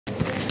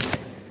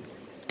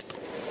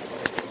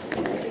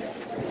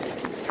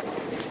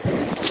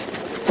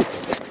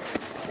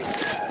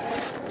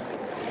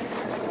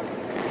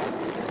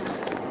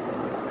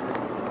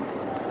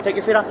Take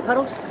your feet off the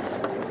pedals.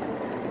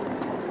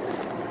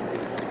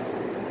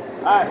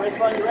 Alright, race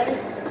one, you ready?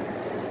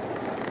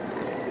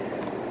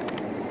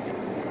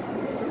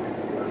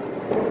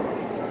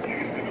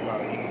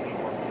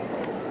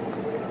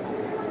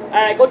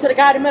 Alright, go to the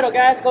guy in the middle,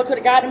 guys. Go to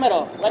the guy in the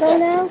middle. Go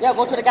now? Yeah,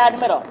 go to the guy in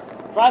the middle.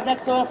 Drive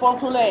next to him, form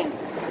 2 lanes.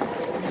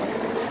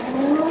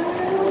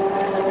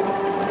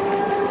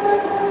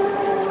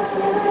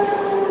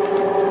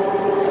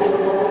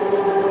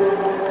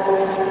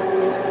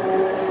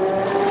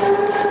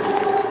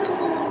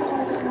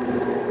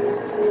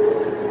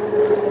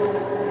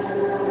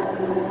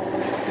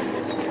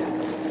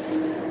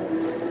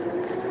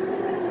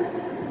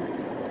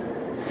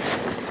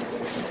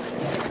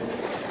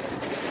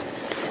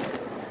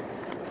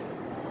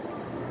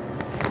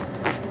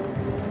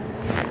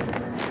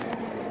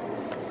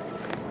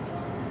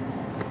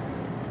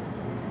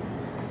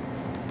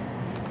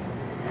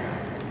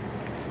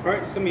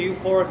 Alright, it's going to be you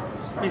forward.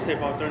 Just be safe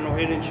out there. No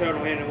hitting chair,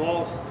 no hitting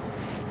walls.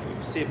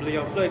 If you see a bleed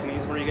out flag,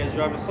 means when you guys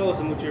driving slow,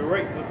 so move to your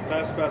right, look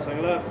fast on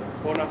your left.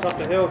 Going on top of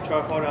the hill,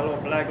 try to follow that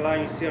little black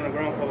line you see on the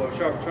ground for a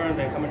sharp turn,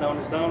 then coming down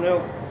this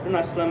downhill. Do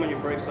not slam on your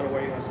brakes out of the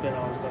way you're going to spin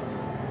all this stuff.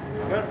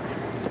 Okay?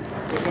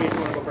 Which one you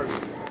want to go first?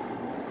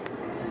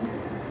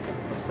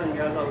 I'll send you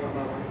guys out with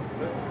my one.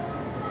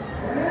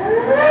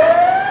 Good?